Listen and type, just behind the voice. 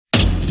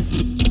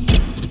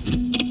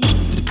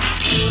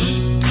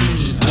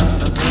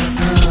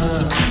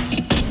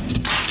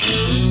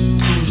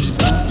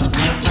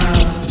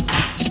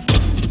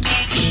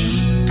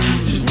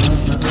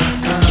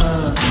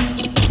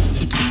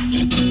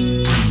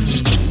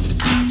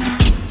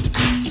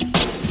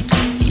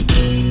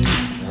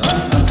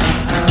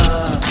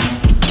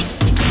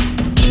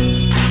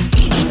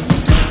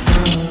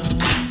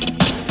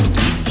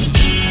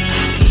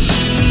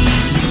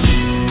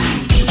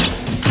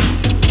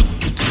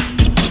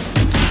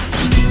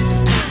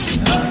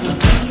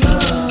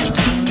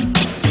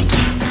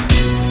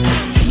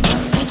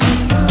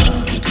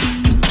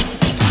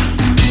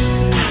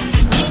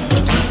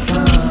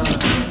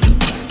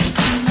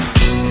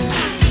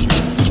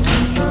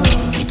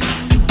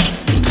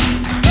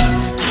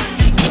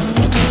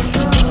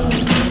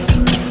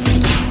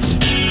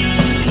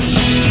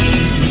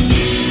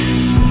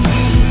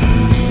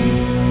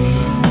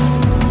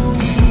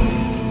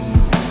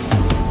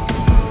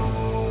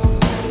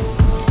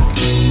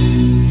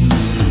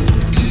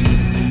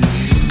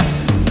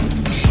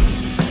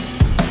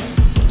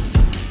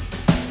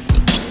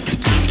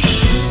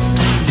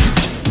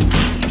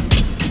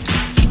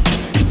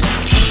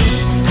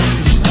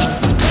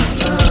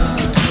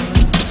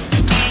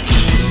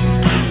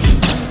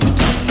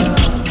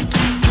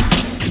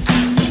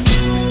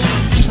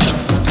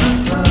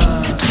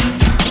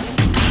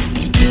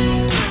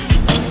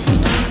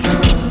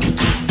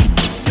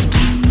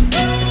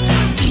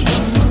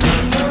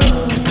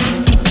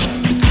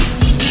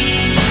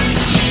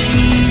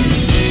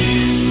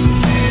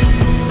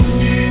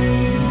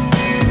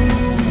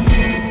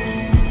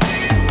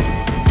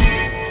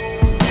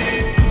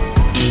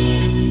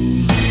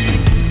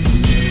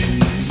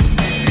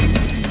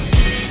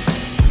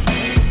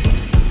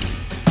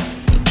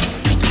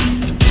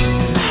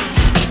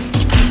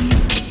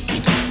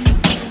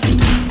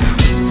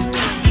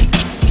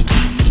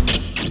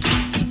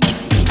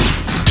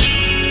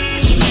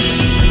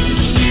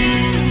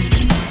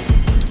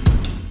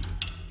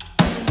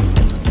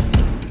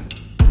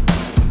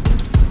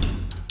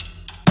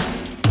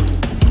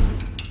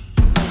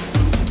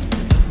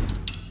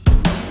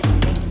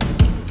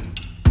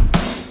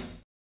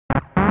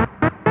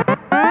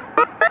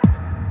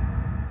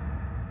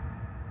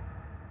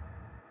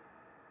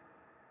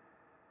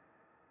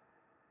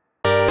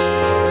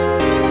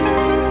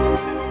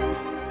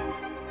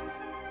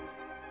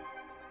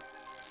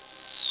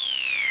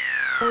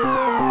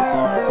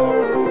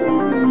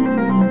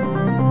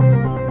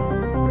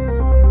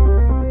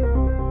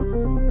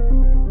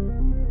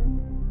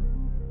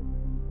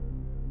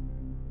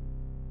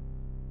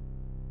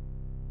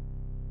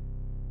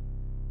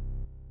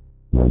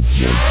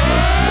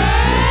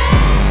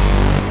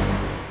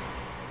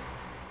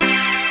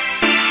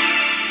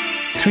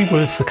Three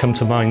words that come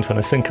to mind when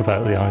I think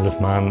about the Isle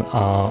of Man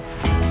are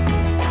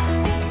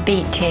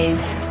beaches,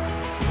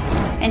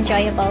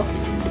 enjoyable,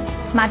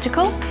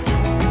 magical,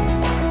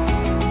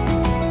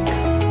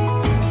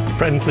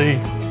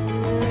 friendly,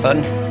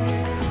 fun,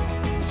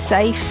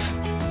 safe,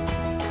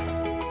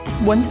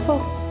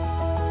 wonderful.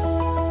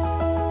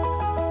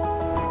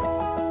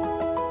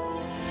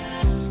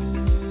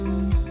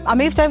 I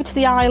moved over to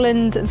the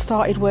island and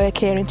started work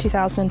here in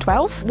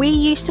 2012. We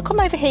used to come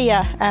over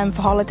here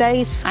for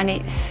holidays. and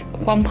it's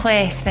one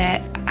place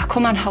that I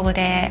come on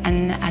holiday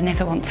and I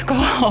never want to go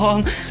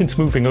home. Since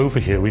moving over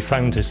here, we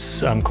found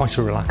it's quite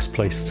a relaxed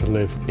place to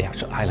live. the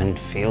actual island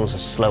feels a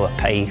slower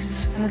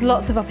pace. And there's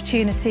lots of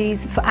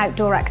opportunities for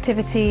outdoor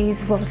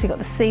activities. We've obviously got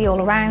the sea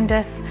all around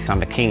us.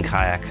 I'm a keen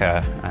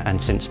kayaker,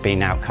 and since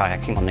being out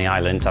kayaking on the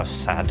island, I've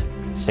had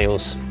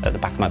seals at the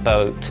back of my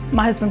boat.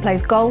 My husband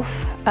plays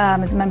golf,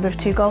 as a member of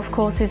 2 golf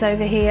courses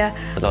over here.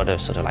 A lot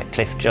of sort of like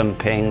cliff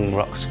jumping,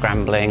 rock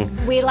scrambling.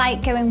 We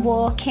like going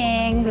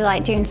walking, we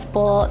like doing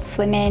sports,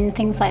 swimming,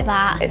 things like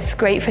that. It's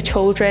great for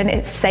children,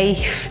 it's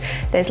safe,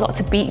 there's lots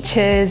of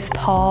beaches,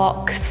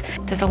 parks.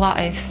 There's a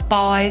lot of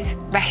bars,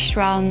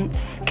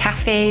 restaurants,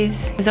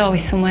 cafes. There's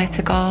always somewhere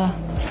to go,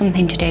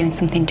 something to do and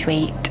something to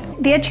eat.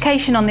 The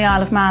education on the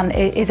Isle of Man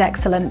is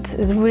excellent.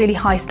 There's a really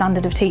high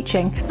standard of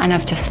teaching. And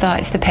I've just thought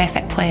it's the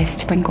perfect place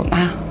to bring up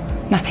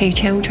my 2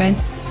 children.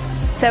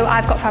 So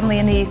I've got family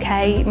in the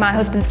UK, my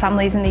husband's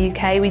family's in the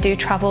UK. We do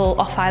travel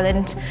off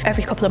island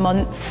every couple of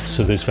months.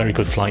 So there's very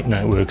good flight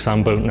networks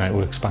and boat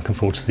networks back and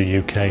forth to the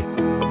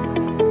UK.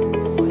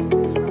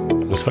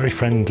 It's a very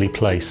friendly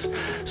place,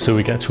 so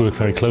we get to work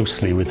very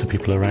closely with the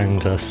people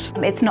around us.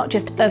 It's not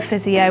just a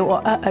physio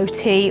or a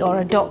OT or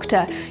a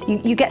doctor.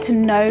 You get to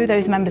know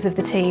those members of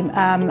the team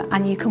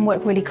and you can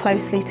work really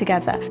closely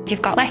together.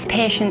 You've got less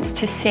patients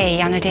to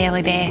see on a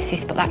daily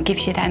basis, but that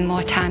gives you then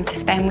more time to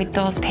spend with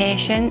those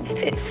patients.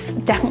 It's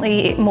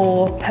definitely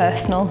more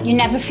personal. You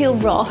never feel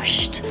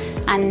rushed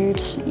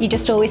and you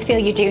just always feel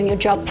you're doing your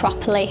job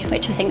properly,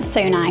 which I think is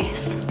so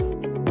nice.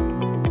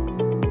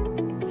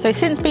 So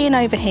since being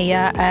over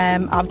here,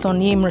 I've done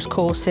numerous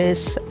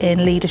courses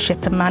in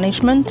leadership and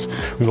management.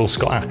 We've also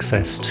got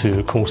access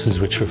to courses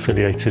which are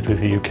affiliated with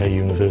the UK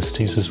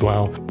universities as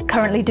well.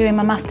 Currently doing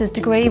my master's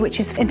degree, which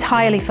is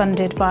entirely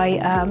funded by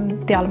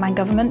the Isle of Man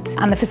government,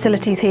 and the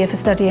facilities here for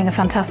studying are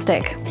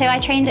fantastic. So I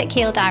trained at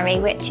Kildare,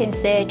 which is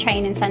the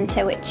training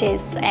centre which is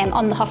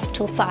on the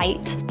hospital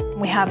site.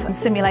 We have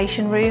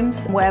simulation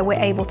rooms where we're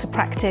able to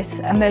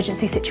practice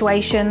emergency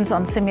situations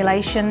on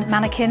simulation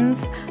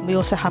mannequins. We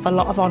also have a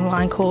lot of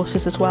online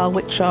courses as well,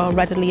 which are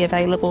readily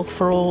available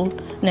for all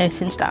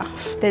nursing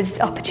staff. There's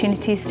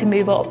opportunities to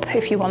move up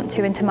if you want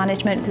to into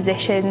management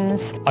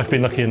positions. I've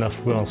been lucky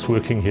enough whilst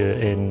working here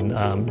in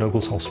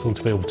Nobles Hospital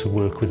to be able to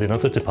work within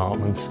other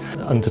departments,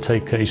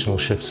 undertake occasional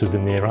shifts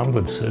within the air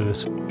ambulance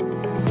service.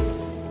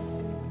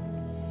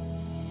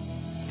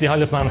 The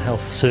Isle of Man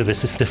Health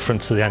Service is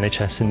different to the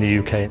NHS in the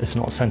UK. It's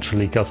not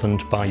centrally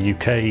governed by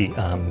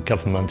UK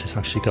government, it's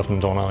actually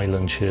governed on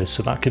island here,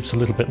 so that gives a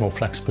little bit more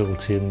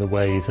flexibility in the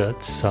way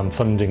that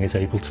funding is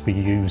able to be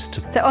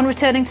used. So on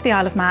returning to the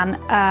Isle of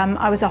Man,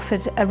 I was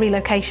offered a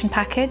relocation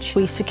package.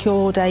 We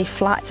secured a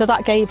flat, so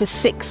that gave us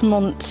 6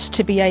 months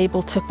to be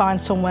able to find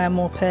somewhere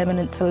more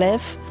permanent to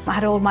live. I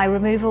had all my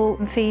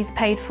removal fees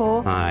paid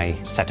for. My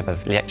setup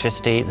of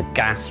electricity, the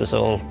gas was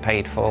all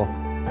paid for.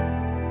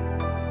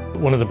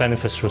 One of the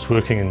benefits for us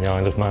working in the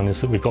Isle of Man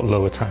is that we've got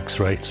lower tax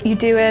rates. You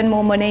do earn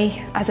more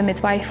money as a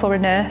midwife or a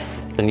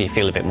nurse. And you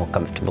feel a bit more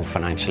comfortable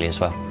financially as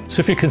well. So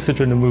if you're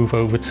considering a move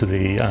over to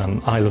the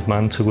Isle of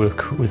Man to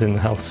work within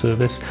the health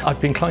service, I'd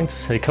be inclined to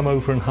say come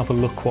over and have a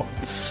look what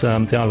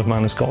the Isle of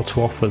Man has got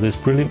to offer. There's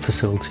brilliant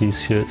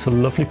facilities here, it's a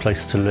lovely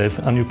place to live,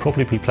 and you'll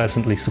probably be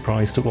pleasantly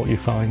surprised at what you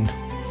find.